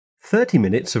30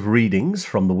 minutes of readings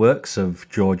from the works of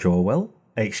George Orwell,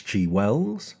 H.G.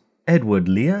 Wells, Edward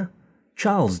Lear,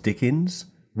 Charles Dickens,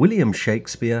 William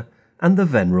Shakespeare, and the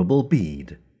Venerable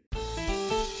Bede.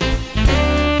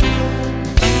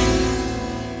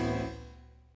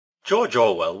 George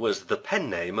Orwell was the pen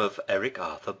name of Eric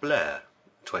Arthur Blair,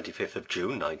 25th of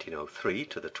June 1903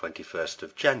 to the 21st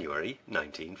of January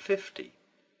 1950.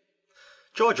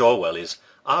 George Orwell is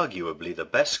arguably the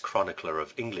best chronicler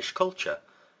of English culture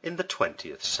in the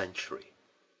 20th century.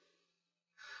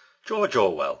 George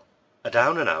Orwell, a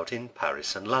down-and-out in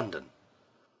Paris and London.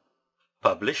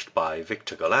 Published by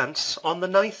Victor Gollancz on the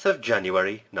 9th of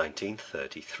January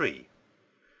 1933.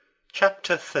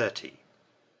 Chapter 30.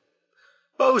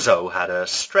 Bozo had a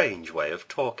strange way of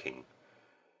talking,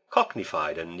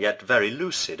 cockneyfied and yet very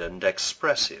lucid and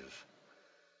expressive.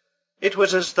 It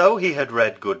was as though he had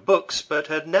read good books but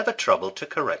had never troubled to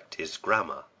correct his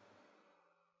grammar.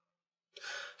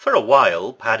 For a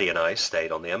while Paddy and I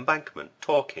stayed on the embankment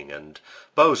talking, and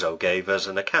Bozo gave us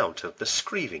an account of the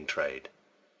screeving trade.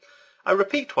 I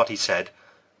repeat what he said,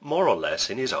 more or less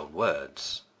in his own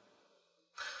words.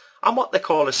 I'm what they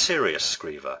call a serious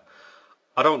screever.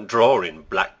 I don't draw in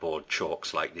blackboard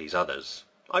chalks like these others.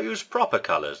 I use proper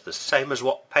colours, the same as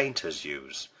what painters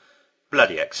use.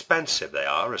 Bloody expensive they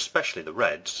are, especially the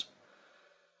reds.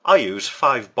 I use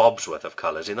 5 bobs worth of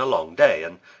colours in a long day,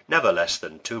 and never less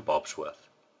than 2 bobs worth.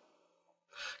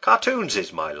 Cartoons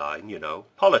is my line, you know,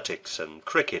 politics and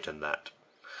cricket and that.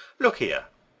 Look here.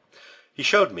 He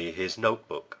showed me his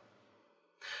notebook.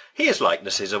 Here's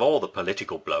likenesses of all the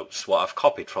political blokes what I've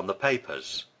copied from the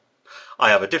papers. I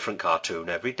have a different cartoon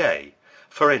every day.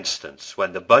 For instance,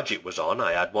 when the budget was on,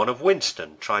 I had one of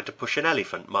Winston trying to push an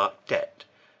elephant marked debt,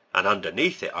 and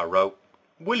underneath it I wrote,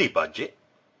 Willy Budget.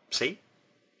 See?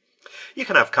 You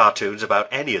can have cartoons about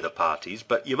any of the parties,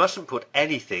 but you mustn't put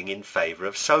anything in favour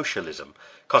of socialism,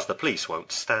 'cause the police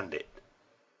won't stand it.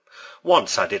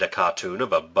 Once I did a cartoon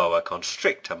of a boa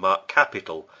constrictor marked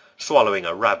Capital swallowing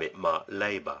a rabbit marked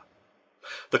Labour.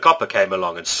 The copper came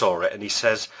along and saw it, and he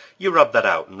says, "You rub that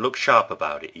out and look sharp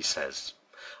about it," he says.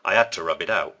 I had to rub it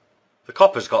out. The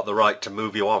copper's got the right to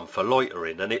move you on for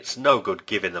loitering, and it's no good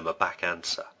giving them a back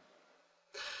answer.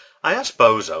 I asked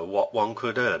Bozo what one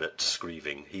could earn at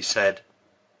screeving. He said,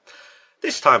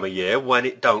 "This time of year, when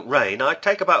it don't rain, I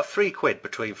take about 3 quid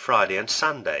between Friday and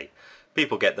Sunday.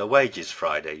 People get their wages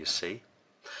Friday, you see.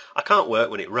 I can't work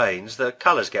when it rains, the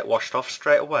colours get washed off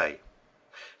straight away.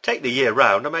 Take the year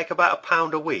round, I make about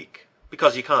 £1 a week,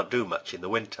 because you can't do much in the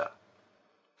winter.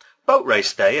 Boat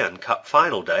race day and cup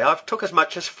final day I've took as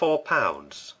much as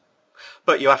 £4.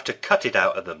 But you have to cut it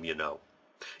out of them, you know.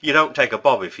 You don't take a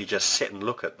bob if you just sit and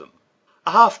look at them.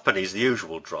 A halfpenny's the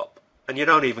usual drop, and you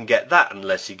don't even get that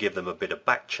unless you give them a bit of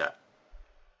back chat.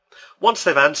 Once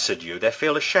they've answered you, they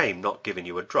feel ashamed not giving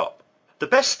you a drop. The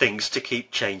best thing's to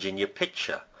keep changing your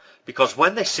picture, because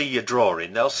when they see you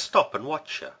drawing, they'll stop and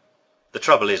watch you. The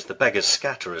trouble is the beggars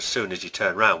scatter as soon as you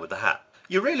turn round with the hat.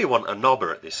 You really want a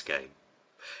nobber at this game.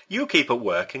 You keep at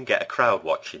work and get a crowd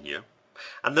watching you,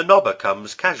 and the nobber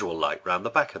comes casual-like round the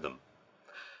back of them.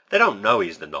 They don't know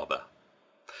he's the nobber.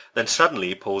 Then suddenly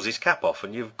he pulls his cap off,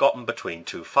 and you've got 'em between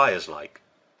 2 fires like.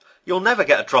 You'll never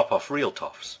get a drop off real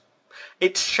toffs.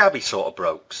 It's shabby sort of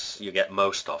blokes you get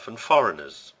most off, and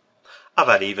foreigners. I've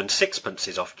had even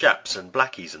sixpences off Japs and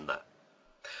blackies and that.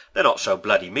 They're not so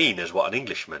bloody mean as what an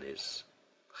Englishman is.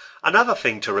 Another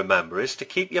thing to remember is to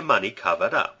keep your money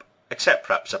covered up, except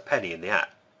perhaps a penny in the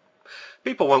hat.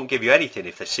 People won't give you anything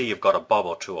if they see you've got a bob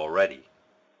or 2 already.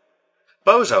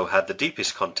 Bozo had the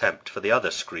deepest contempt for the other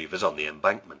screevers on the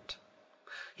embankment.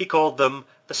 He called them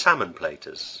the salmon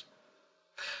platers.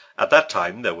 At that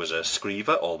time there was a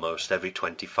screever almost every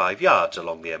 25 yards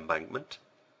along the embankment,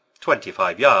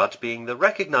 25 yards being the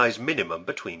recognised minimum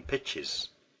between pitches.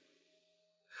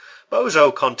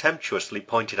 Bozo contemptuously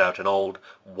pointed out an old,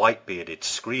 white-bearded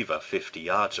screever 50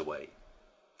 yards away.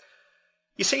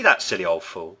 "You see that silly old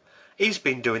fool? He's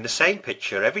been doing the same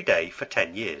picture every day for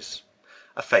 10 years.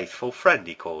 A faithful friend,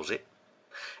 he calls it.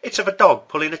 It's of a dog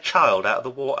pulling a child out of the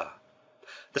water.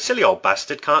 The silly old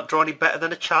bastard can't draw any better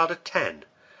than a child of 10.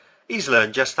 He's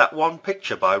learned just that one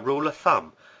picture by rule of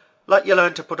thumb, like you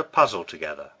learn to put a puzzle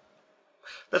together.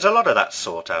 There's a lot of that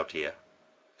sort out here.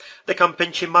 They come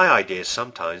pinching my ideas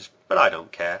sometimes, but I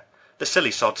don't care. The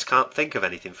silly sods can't think of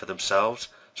anything for themselves,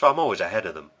 so I'm always ahead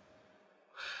of them.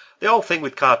 The whole thing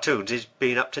with cartoons is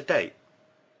being up to date.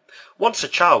 Once a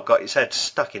child got his head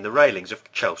stuck in the railings of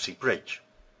Chelsea Bridge.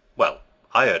 Well,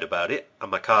 I heard about it,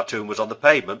 and my cartoon was on the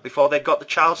pavement before they'd got the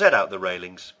child's head out the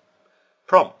railings.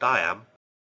 Prompt, I am."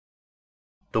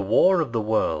 The War of the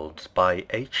Worlds by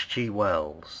H.G.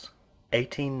 Wells.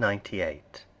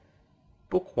 1898.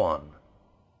 Book 1.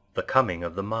 The Coming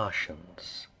of the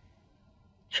Martians.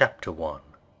 Chapter 1.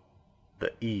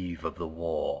 The Eve of the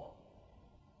War.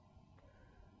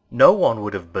 No one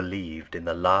would have believed in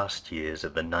the last years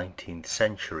of the 19th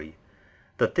century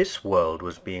that this world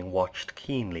was being watched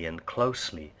keenly and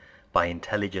closely by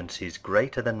intelligences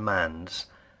greater than man's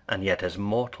and yet as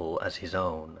mortal as his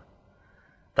own.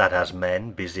 That as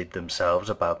men busied themselves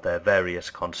about their various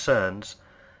concerns,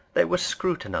 they were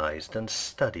scrutinized and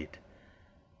studied,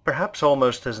 perhaps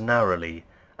almost as narrowly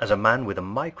as a man with a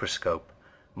microscope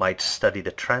might study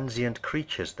the transient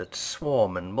creatures that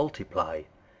swarm and multiply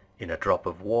in a drop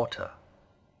of water.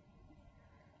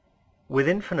 With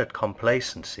infinite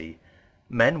complacency,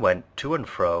 men went to and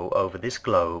fro over this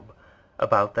globe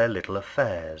about their little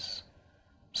affairs,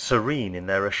 serene in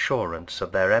their assurance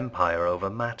of their empire over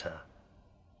matter.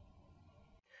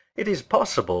 It is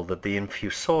possible that the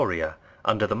infusoria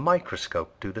under the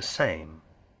microscope do the same.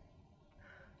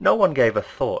 No one gave a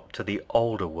thought to the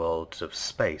older worlds of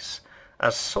space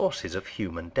as sources of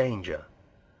human danger,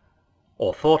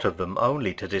 or thought of them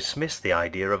only to dismiss the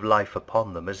idea of life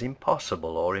upon them as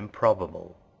impossible or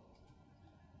improbable.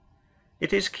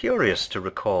 It is curious to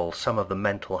recall some of the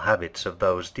mental habits of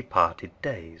those departed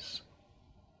days.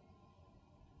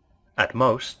 At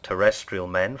most, terrestrial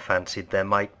men fancied there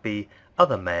might be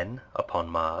other men upon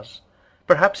Mars,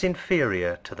 perhaps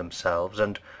inferior to themselves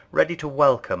and ready to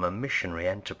welcome a missionary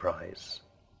enterprise.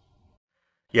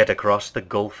 Yet across the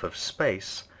gulf of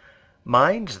space,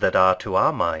 minds that are to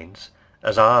our minds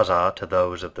as ours are to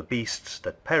those of the beasts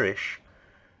that perish,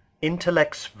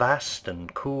 intellects vast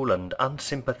and cool and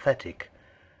unsympathetic,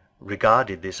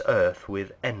 regarded this earth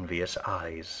with envious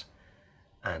eyes,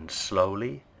 and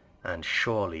slowly and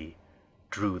surely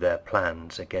drew their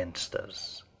plans against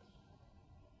us.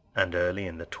 And early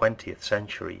in the 20th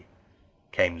century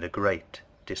came the great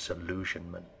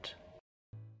disillusionment.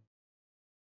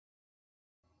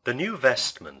 The new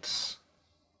vestments.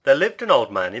 There lived an old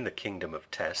man in the kingdom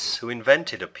of Tess who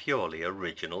invented a purely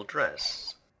original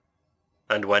dress.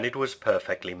 And when it was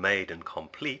perfectly made and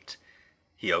complete,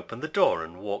 he opened the door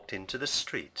and walked into the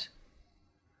street.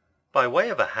 By way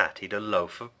of a hat he'd a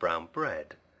loaf of brown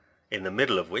bread, in the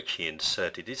middle of which he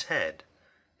inserted his head.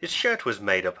 His shirt was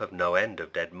made up of no end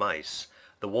of dead mice,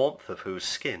 the warmth of whose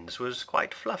skins was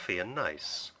quite fluffy and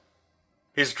nice.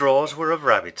 His drawers were of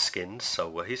rabbit skins, so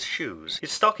were his shoes.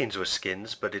 His stockings were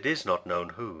skins, but it is not known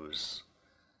whose.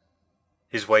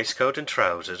 His waistcoat and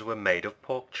trousers were made of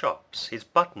pork chops. His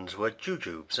buttons were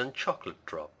jujubes and chocolate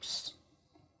drops.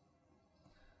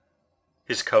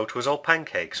 His coat was all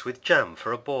pancakes with jam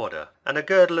for a border, and a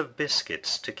girdle of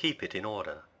biscuits to keep it in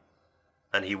order.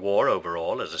 And he wore over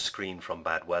all, as a screen from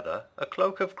bad weather, a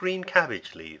cloak of green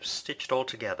cabbage leaves stitched all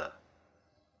together.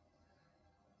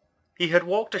 He had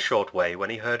walked a short way when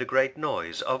he heard a great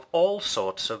noise of all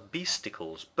sorts of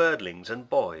beasticles, birdlings, and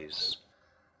boys.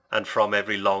 And from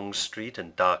every long street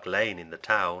and dark lane in the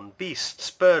town,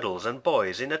 beasts, birdles, and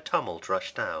boys in a tumult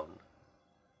rushed down.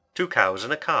 2 cows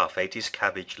and a calf ate his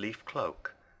cabbage leaf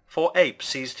cloak. 4 apes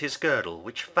seized his girdle,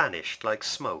 which vanished like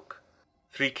smoke.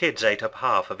 3 kids ate up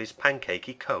half of his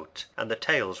pancakey coat, and the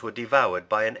tails were devoured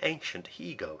by an ancient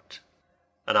he-goat.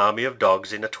 An army of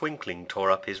dogs in a twinkling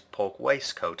tore up his pork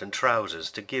waistcoat and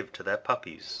trousers to give to their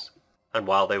puppies. And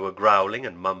while they were growling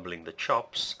and mumbling the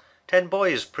chops, 10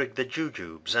 boys prigged the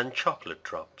jujubes and chocolate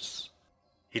drops.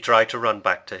 He tried to run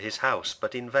back to his house,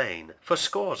 but in vain, for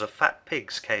scores of fat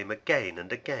pigs came again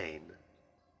and again.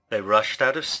 They rushed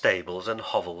out of stables and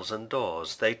hovels and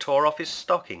doors. They tore off his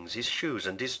stockings, his shoes,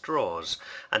 and his drawers,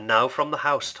 and now from the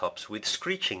housetops with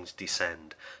screechings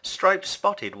descend, striped,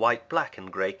 spotted, white, black, and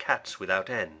grey cats without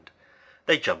end.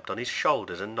 They jumped on his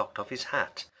shoulders and knocked off his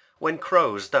hat, when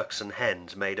crows, ducks, and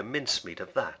hens made a mincemeat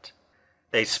of that.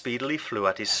 They speedily flew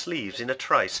at his sleeves in a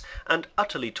trice, and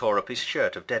utterly tore up his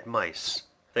shirt of dead mice.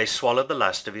 They swallowed the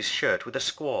last of his shirt with a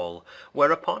squall,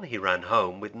 whereupon he ran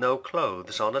home with no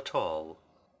clothes on at all.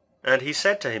 And he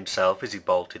said to himself as he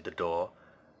bolted the door,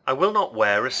 I will not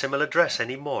wear a similar dress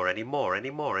any more,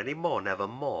 never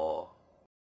more.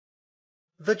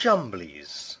 The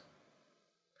Jumblies.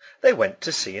 They went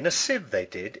to sea in a sieve, they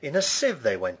did, in a sieve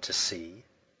they went to sea.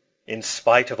 In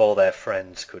spite of all their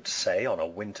friends could say, on a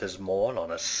winter's morn, on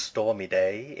a stormy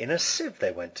day, in a sieve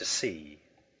they went to sea.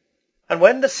 And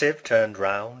when the sieve turned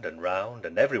round,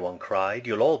 and everyone cried,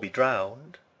 You'll all be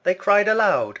drowned, they cried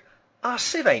aloud, Our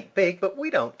sieve ain't big, but we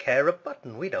don't care a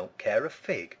button, we don't care a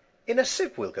fig. In a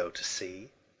sieve we'll go to sea.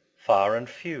 Far and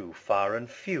few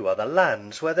are the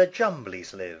lands where the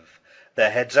Jumblies live.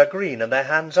 Their heads are green and their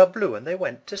hands are blue, and they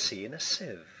went to sea in a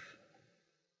sieve.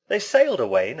 They sailed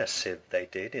away in a sieve, they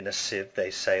did, in a sieve they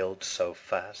sailed so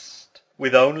fast,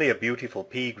 with only a beautiful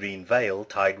pea-green veil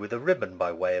tied with a ribbon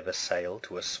by way of a sail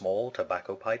to a small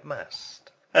tobacco-pipe mast.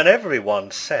 And every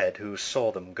one said who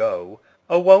saw them go,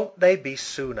 "Oh, won't they be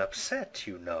soon upset,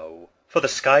 you know? For the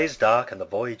sky's dark and the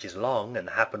voyage is long,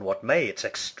 and happen what may, it's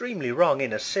extremely wrong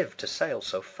in a sieve to sail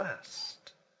so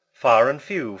fast." Far and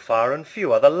few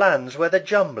are the lands where the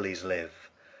Jumblies live.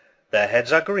 Their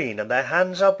heads are green and their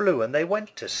hands are blue, and they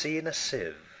went to sea in a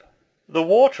sieve. The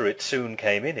water it soon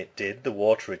came in, it did, the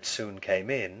water it soon came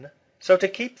in. So to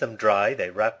keep them dry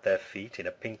they wrapped their feet in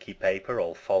a pinky paper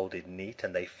all folded neat,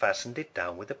 and they fastened it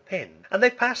down with a pin. And they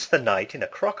passed the night in a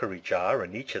crockery jar,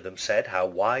 and each of them said, "How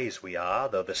wise we are,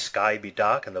 though the sky be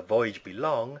dark and the voyage be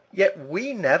long, yet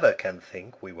we never can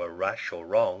think we were rash or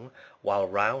wrong, while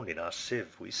round in our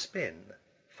sieve we spin."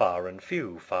 Far and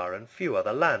few are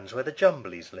the lands where the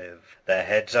Jumblies live. Their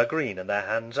heads are green and their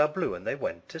hands are blue, and they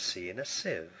went to sea in a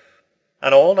sieve.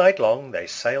 And all night long they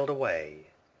sailed away,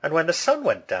 and when the sun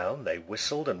went down they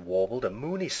whistled and warbled a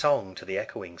moony song to the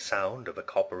echoing sound of a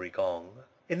coppery gong,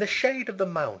 in the shade of the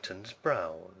mountains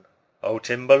brown. "O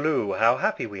Timballoo, how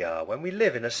happy we are when we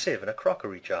live in a sieve and a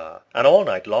crockery jar, and all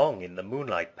night long in the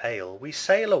moonlight pale we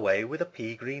sail away with a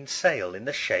pea-green sail in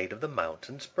the shade of the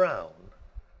mountains brown."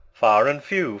 Far and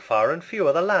few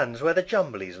are the lands where the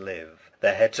Jumblies live.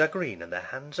 Their heads are green and their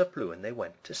hands are blue, and they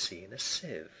went to sea in a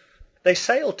sieve. They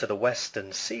sailed to the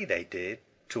western sea, they did,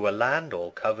 to a land all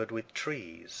covered with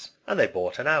trees. And they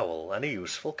bought an owl and a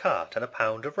useful cart, and a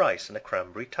pound of rice and a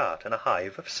cranberry tart, and a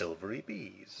hive of silvery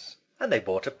bees. And they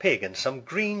bought a pig and some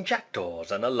green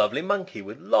jackdaws, and a lovely monkey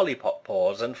with lollipop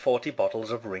paws, and 40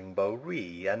 bottles of Ringbo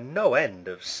Ree, and no end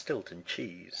of Stilton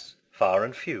cheese. Far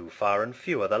and few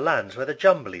are the lands where the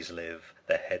Jumblies live.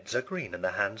 Their heads are green and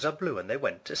their hands are blue, and they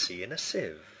went to sea in a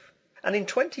sieve. And in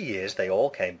 20 years they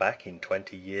all came back, in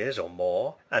 20 years or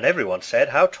more, and every one said,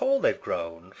 "How tall they've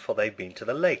grown, for they've been to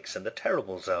the lakes and the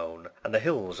terrible zone, and the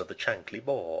hills of the Chankly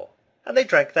Bore." And they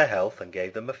drank their health and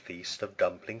gave them a feast of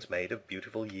dumplings made of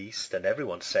beautiful yeast, and every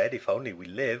one said, "If only we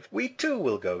live, we too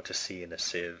will go to sea in a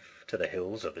sieve, to the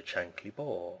hills of the Chankly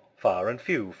Bore." Far and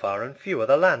few are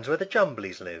the lands where the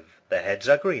Jumblies live. Their heads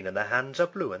are green and their hands are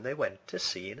blue, and they went to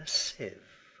sea in a sieve.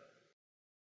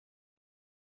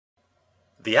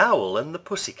 The Owl and the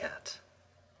Pussy-Cat.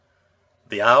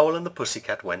 The Owl and the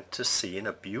Pussy-Cat went to sea in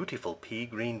a beautiful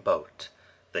pea-green boat.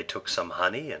 They took some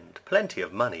honey and plenty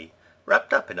of money,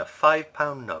 wrapped up in a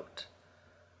 5-pound note.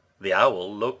 The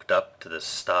Owl looked up to the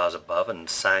stars above and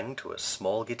sang to a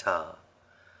small guitar.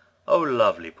 "Oh,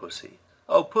 lovely Pussy,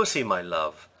 oh, Pussy, my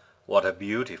love, what a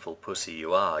beautiful pussy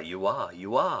you are, you are,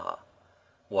 you are.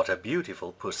 What a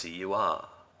beautiful pussy you are."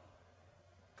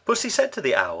 Pussy said to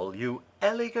the Owl, "You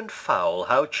elegant fowl,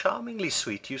 how charmingly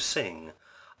sweet you sing.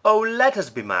 Oh, let us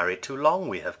be married, too long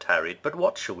we have tarried, but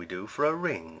what shall we do for a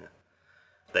ring?"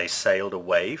 They sailed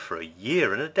away for a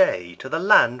year and a day to the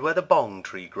land where the bong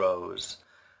tree grows,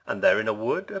 and there in a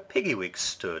wood a piggy-wig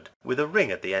stood, with a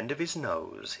ring at the end of his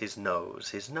nose, his nose,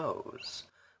 his nose,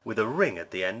 with a ring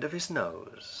at the end of his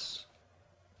nose.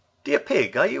 "Dear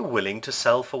pig, are you willing to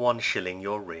sell for 1 shilling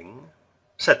your ring?"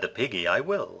 Said the piggy, "I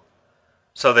will."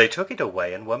 So they took it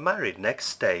away and were married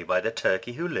next day by the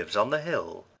turkey who lives on the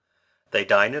hill. They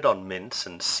dined on mince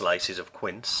and slices of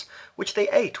quince, which they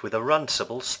ate with a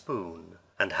runcible spoon,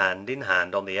 and hand in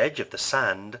hand on the edge of the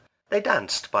sand they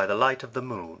danced by the light of the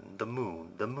moon, the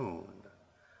moon, the moon.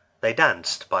 They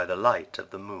danced by the light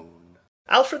of the moon.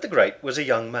 Alfred the Great was a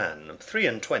young man,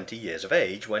 23 years of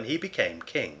age, when he became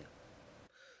king.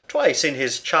 Twice in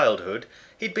his childhood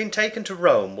he'd been taken to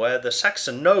Rome, where the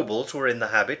Saxon nobles were in the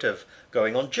habit of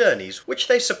going on journeys which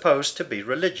they supposed to be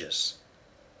religious.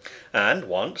 And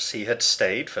once he had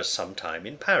stayed for some time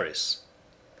in Paris.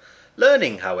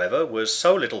 Learning, however, was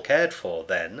so little cared for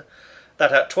then,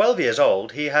 that at 12 years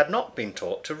old he had not been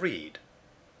taught to read.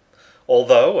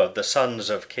 Although of the sons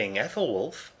of King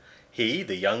Ethelwulf, he,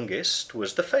 the youngest,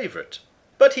 was the favourite.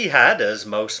 But he had, as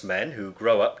most men who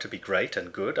grow up to be great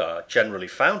and good are generally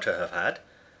found to have had,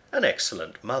 an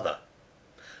excellent mother.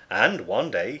 And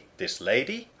one day this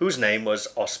lady, whose name was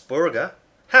Osburga,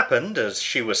 happened, as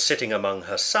she was sitting among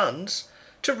her sons,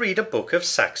 to read a book of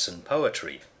Saxon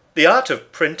poetry. The art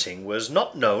of printing was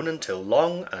not known until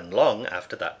long and long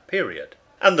after that period,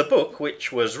 and the book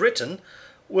which was written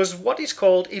was what is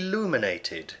called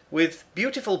illuminated, with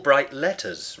beautiful bright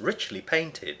letters richly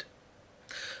painted.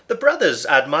 The brothers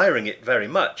admiring it very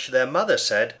much, their mother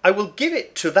said, "I will give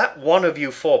it to that one of you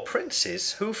 4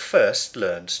 princes who first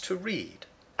learns to read."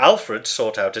 Alfred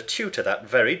sought out a tutor that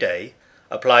very day,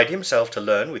 applied himself to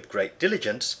learn with great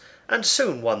diligence, and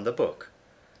soon won the book.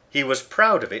 He was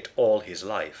proud of it all his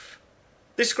life.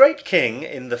 This great king,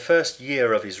 in the first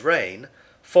year of his reign,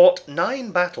 fought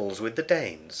 9 battles with the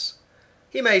Danes.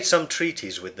 He made some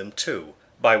treaties with them too,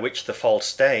 by which the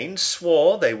false Danes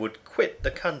swore they would quit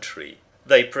the country.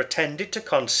 They pretended to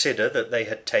consider that they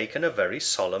had taken a very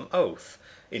solemn oath,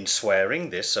 in swearing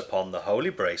this upon the holy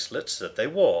bracelets that they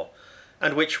wore,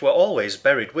 and which were always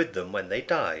buried with them when they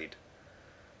died.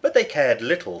 But they cared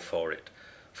little for it,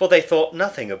 for they thought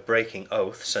nothing of breaking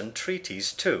oaths and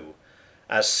treaties too,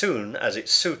 as soon as it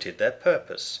suited their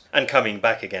purpose, and coming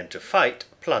back again to fight,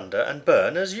 plunder, and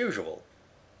burn as usual.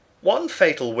 One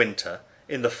fatal winter,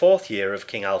 in the 4th year of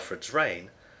King Alfred's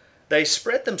reign, they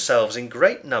spread themselves in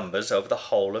great numbers over the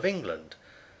whole of England,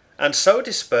 and so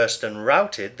dispersed and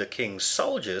routed the king's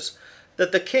soldiers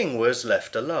that the king was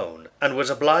left alone, and was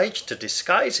obliged to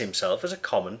disguise himself as a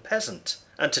common peasant,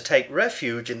 and to take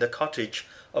refuge in the cottage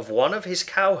of one of his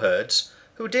cowherds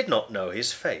who did not know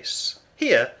his face.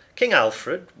 Here King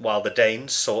Alfred, while the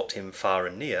Danes sought him far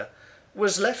and near,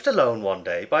 was left alone one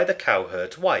day by the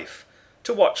cowherd's wife,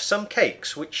 to watch some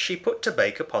cakes which she put to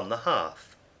bake upon the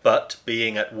hearth. But,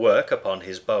 being at work upon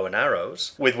his bow and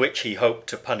arrows, with which he hoped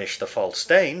to punish the false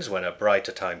Danes when a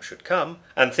brighter time should come,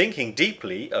 and thinking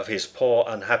deeply of his poor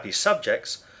unhappy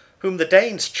subjects, whom the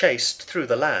Danes chased through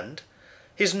the land,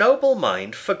 his noble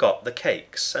mind forgot the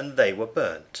cakes, and they were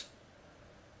burnt.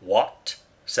 "What?"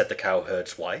 said the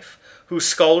cowherd's wife, who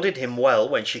scolded him well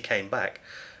when she came back,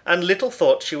 and little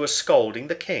thought she was scolding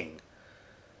the king.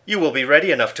 "You will be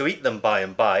ready enough to eat them by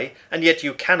and by, and yet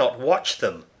you cannot watch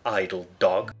them, idle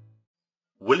dog."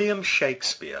 William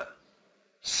Shakespeare,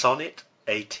 Sonnet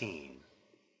 18.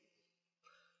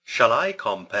 Shall I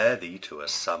compare thee to a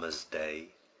summer's day?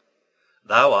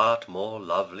 Thou art more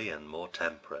lovely and more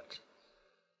temperate.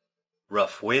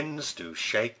 Rough winds do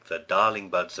shake the darling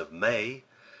buds of May,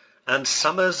 and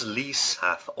summer's lease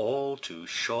hath all too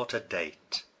short a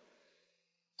date.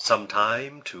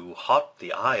 Sometime too hot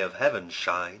the eye of heaven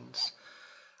shines,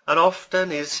 and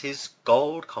often is his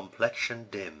gold complexion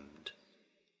dimmed,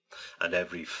 and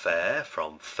every fair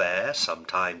from fair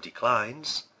sometime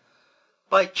declines,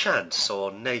 by chance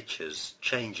or nature's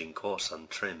changing course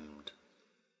untrimmed.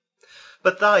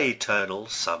 But thy eternal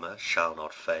summer shall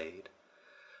not fade,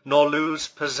 nor lose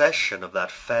possession of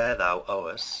that fair thou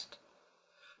owest,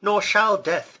 nor shall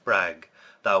death brag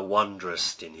thou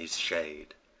wanderest in his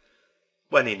shade,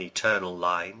 when in eternal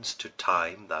lines to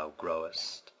time thou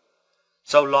growest.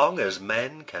 So long as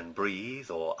men can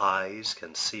breathe or eyes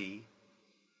can see,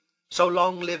 so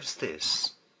long lives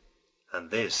this, and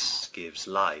this gives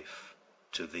life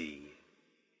to thee.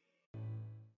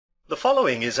 The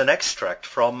following is an extract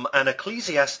from An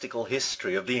Ecclesiastical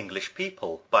History of the English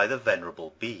People by the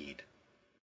Venerable Bede.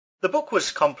 The book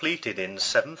was completed in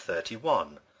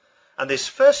 731, and this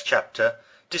first chapter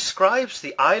describes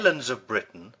the islands of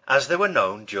Britain as they were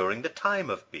known during the time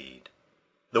of Bede.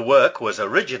 The work was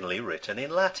originally written in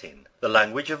Latin, the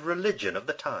language of religion of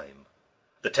the time.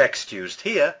 The text used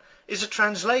here is a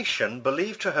translation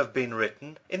believed to have been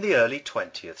written in the early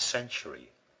 20th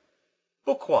century.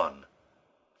 Book 1,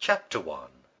 Chapter 1,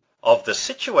 of the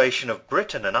situation of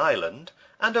Britain and Ireland,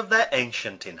 and of their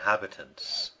ancient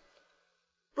inhabitants.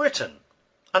 Britain,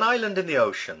 an island in the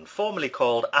ocean, formerly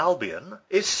called Albion,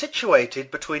 is situated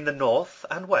between the north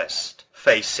and west,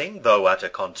 facing, though at a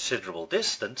considerable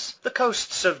distance, the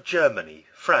coasts of Germany,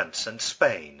 France, and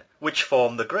Spain, which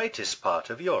form the greatest part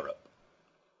of Europe.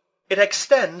 It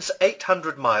extends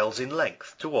 800 miles in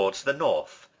length towards the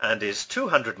north, and is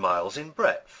 200 miles in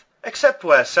breadth, except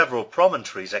where several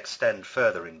promontories extend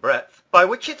further in breadth, by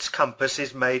which its compass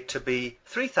is made to be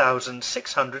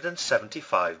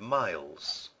 3,675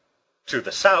 miles. To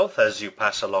the south, as you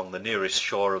pass along the nearest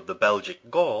shore of the Belgic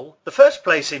Gaul, the first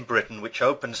place in Britain which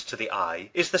opens to the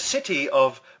eye is the city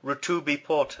of Rutubi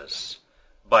Portus,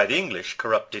 by the English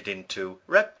corrupted into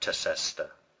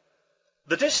Reptacester.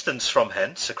 The distance from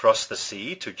hence across the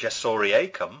sea to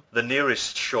Jesoriacum, the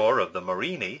nearest shore of the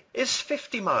Morini, is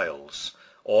 50 miles,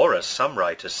 or, as some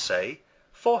writers say,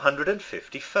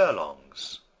 450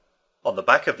 furlongs. On the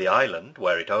back of the island,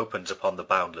 where it opens upon the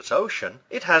boundless ocean,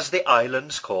 it has the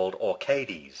islands called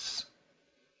Orcades.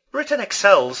 Britain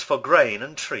excels for grain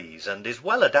and trees, and is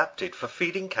well adapted for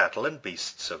feeding cattle and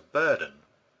beasts of burden.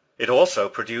 It also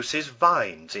produces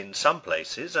vines in some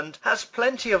places, and has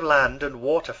plenty of land and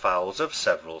waterfowls of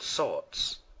several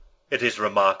sorts. It is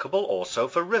remarkable also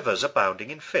for rivers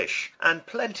abounding in fish, and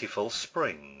plentiful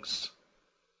springs.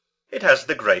 It has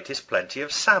the greatest plenty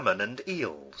of salmon and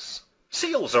eels.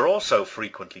 Seals are also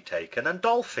frequently taken, and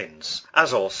dolphins,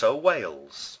 as also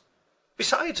whales.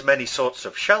 besides many sorts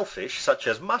of shellfish such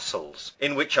as mussels,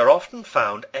 in which are often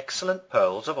found excellent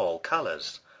pearls of all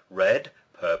colours, red,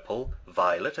 purple,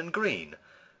 violet, and green,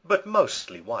 but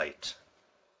mostly white.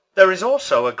 There is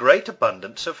also a great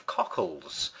abundance of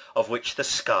cockles, of which the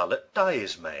scarlet dye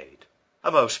is made,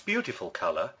 a most beautiful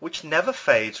colour, which never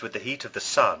fades with the heat of the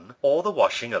sun or the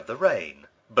washing of the rain,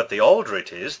 but the older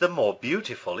it is, the more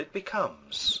beautiful it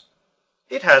becomes.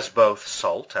 It has both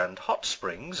salt and hot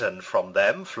springs, and from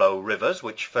them flow rivers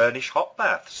which furnish hot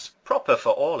baths, proper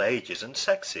for all ages and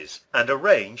sexes, and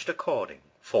arranged according.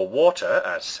 For water,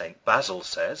 as St. Basil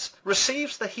says,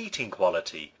 receives the heating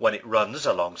quality when it runs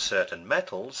along certain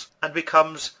metals, and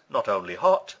becomes not only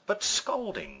hot, but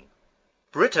scalding.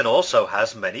 Britain also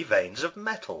has many veins of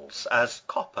metals, as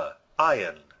copper,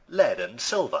 iron, lead, and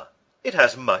silver. It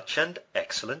has much and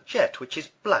excellent jet, which is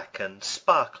black and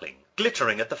sparkling,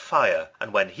 glittering at the fire,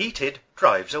 and when heated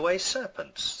drives away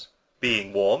serpents.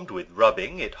 Being warmed with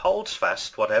rubbing, it holds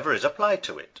fast whatever is applied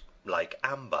to it, like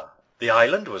amber. The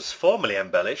island was formerly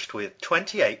embellished with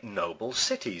 28 noble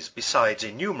cities, besides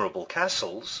innumerable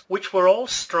castles, which were all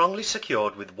strongly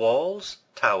secured with walls,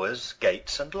 towers,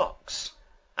 gates, and locks.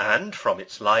 And from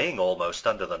its lying almost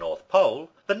under the North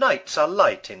Pole, the nights are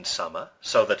light in summer,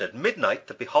 so that at midnight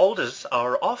the beholders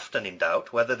are often in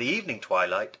doubt whether the evening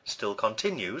twilight still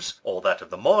continues, or that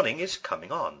of the morning is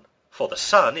coming on. For the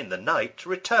sun in the night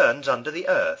returns under the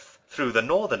earth, through the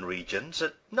northern regions,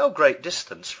 at no great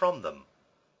distance from them.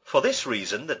 For this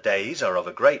reason the days are of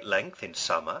a great length in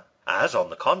summer, as,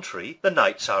 on the contrary, the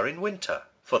nights are in winter,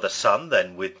 for the sun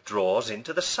then withdraws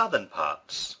into the southern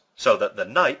parts, so that the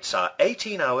nights are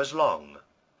 18 hours long.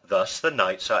 Thus the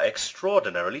nights are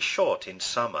extraordinarily short in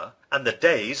summer, and the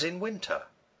days in winter,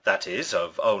 that is,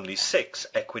 of only 6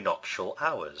 equinoctial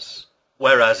hours.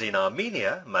 Whereas in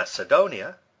Armenia,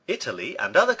 Macedonia, Italy,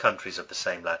 and other countries of the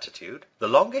same latitude, the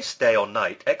longest day or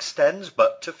night extends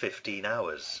but to 15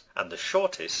 hours, and the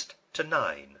shortest to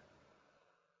 9.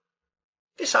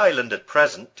 This island at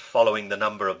present, following the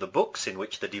number of the books in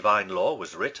which the divine law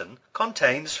was written,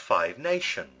 contains 5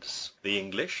 nations, the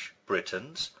English,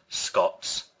 Britons,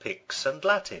 Scots, Picts, and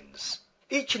Latins,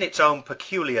 each in its own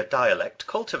peculiar dialect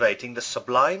cultivating the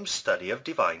sublime study of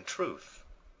divine truth.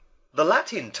 The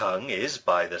Latin tongue is,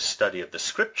 by the study of the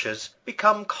Scriptures,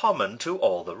 become common to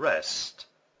all the rest.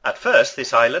 At first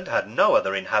this island had no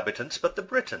other inhabitants but the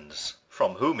Britons,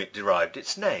 from whom it derived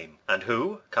its name, and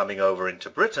who, coming over into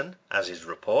Britain, as is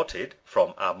reported,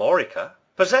 from Armorica,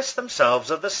 possessed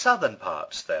themselves of the southern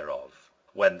parts thereof.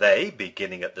 When they,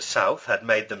 beginning at the south, had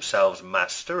made themselves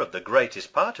master of the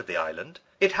greatest part of the island,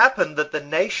 it happened that the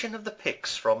nation of the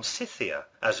Picts from Scythia,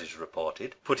 as is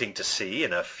reported, putting to sea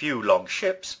in a few long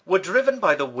ships, were driven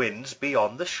by the winds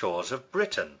beyond the shores of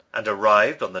Britain, and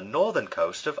arrived on the northern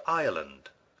coast of Ireland,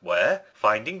 where,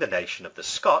 finding the nation of the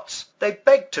Scots, they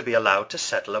begged to be allowed to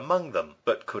settle among them,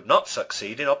 but could not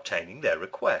succeed in obtaining their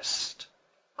request.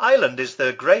 Ireland is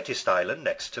the greatest island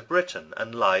next to Britain,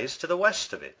 and lies to the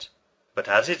west of it. But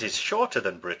as it is shorter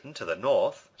than Britain to the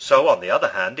north, so on the other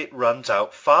hand it runs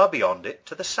out far beyond it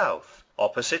to the south,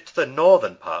 opposite the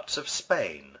northern parts of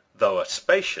Spain, though a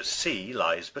spacious sea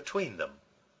lies between them.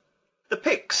 The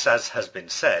Picts, as has been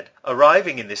said,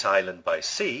 arriving in this island by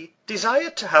sea,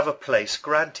 desired to have a place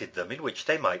granted them in which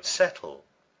they might settle.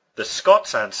 The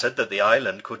Scots answered that the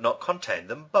island could not contain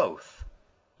them both.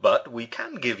 But we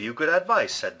can give you good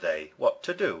advice, said they, what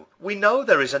to do. We know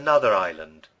there is another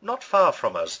island, not far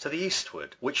from us to the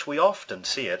eastward, which we often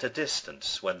see at a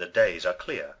distance, when the days are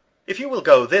clear. If you will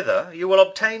go thither, you will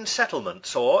obtain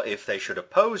settlements, or, if they should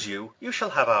oppose you, you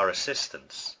shall have our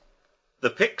assistance.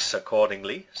 The Picts,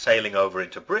 accordingly, sailing over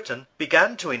into Britain,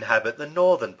 began to inhabit the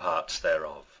northern parts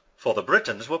thereof, for the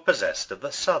Britons were possessed of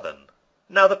the southern.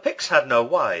 Now the Picts had no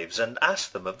wives, and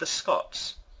asked them of the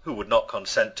Scots, who would not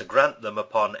consent to grant them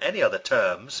upon any other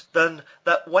terms than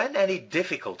that when any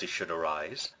difficulty should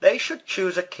arise, they should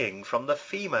choose a king from the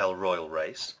female royal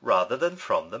race rather than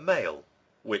from the male,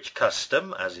 which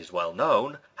custom, as is well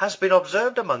known, has been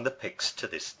observed among the Picts to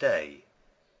this day.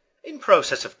 In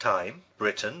process of time,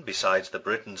 Britain, besides the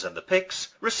Britons and the Picts,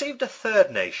 received a third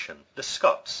nation, the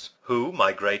Scots, who,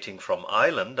 migrating from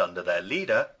Ireland under their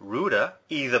leader, Ruda,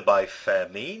 either by fair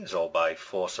means or by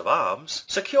force of arms,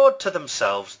 secured to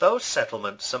themselves those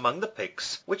settlements among the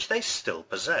Picts which they still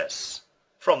possess.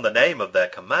 From the name of their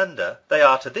commander, they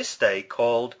are to this day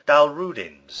called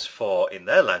Dalrudins, for in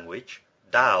their language,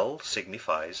 Dal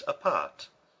signifies a part.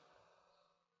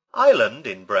 Ireland,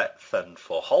 in breadth and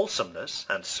for wholesomeness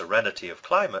and serenity of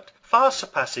climate, far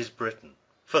surpasses Britain,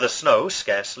 for the snow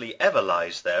scarcely ever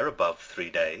lies there above 3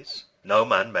 days. No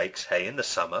man makes hay in the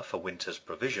summer for winter's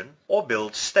provision, or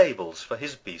builds stables for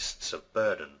his beasts of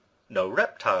burden. No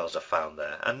reptiles are found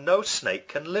there, and no snake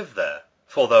can live there.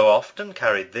 For though often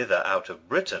carried thither out of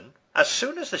Britain, as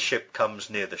soon as the ship comes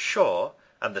near the shore,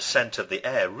 and the scent of the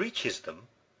air reaches them,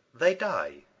 they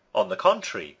die. On the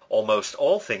contrary, almost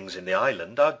all things in the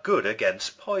island are good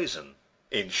against poison.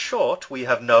 In short, we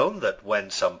have known that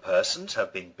when some persons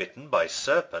have been bitten by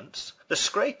serpents, the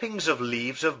scrapings of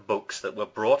leaves of books that were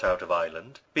brought out of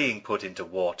Ireland, being put into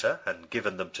water and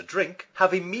given them to drink,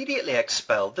 have immediately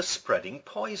expelled the spreading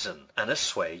poison, and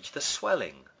assuaged the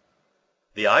swelling.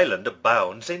 The island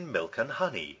abounds in milk and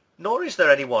honey, nor is there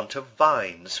any want of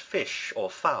vines, fish, or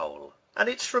fowl, and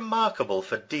it's remarkable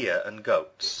for deer and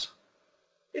goats.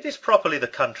 It is properly the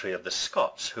country of the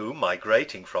Scots, who,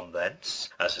 migrating from thence,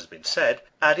 as has been said,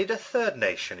 added a third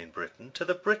nation in Britain to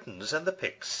the Britons and the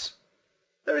Picts.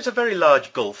 There is a very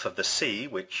large gulf of the sea,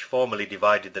 which formerly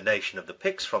divided the nation of the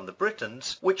Picts from the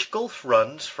Britons, which gulf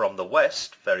runs from the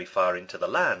west very far into the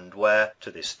land, where, to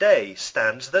this day,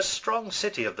 stands the strong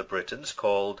city of the Britons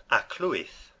called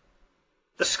Achluith.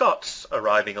 The Scots,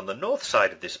 arriving on the north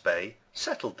side of this bay,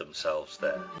 settled themselves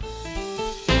there.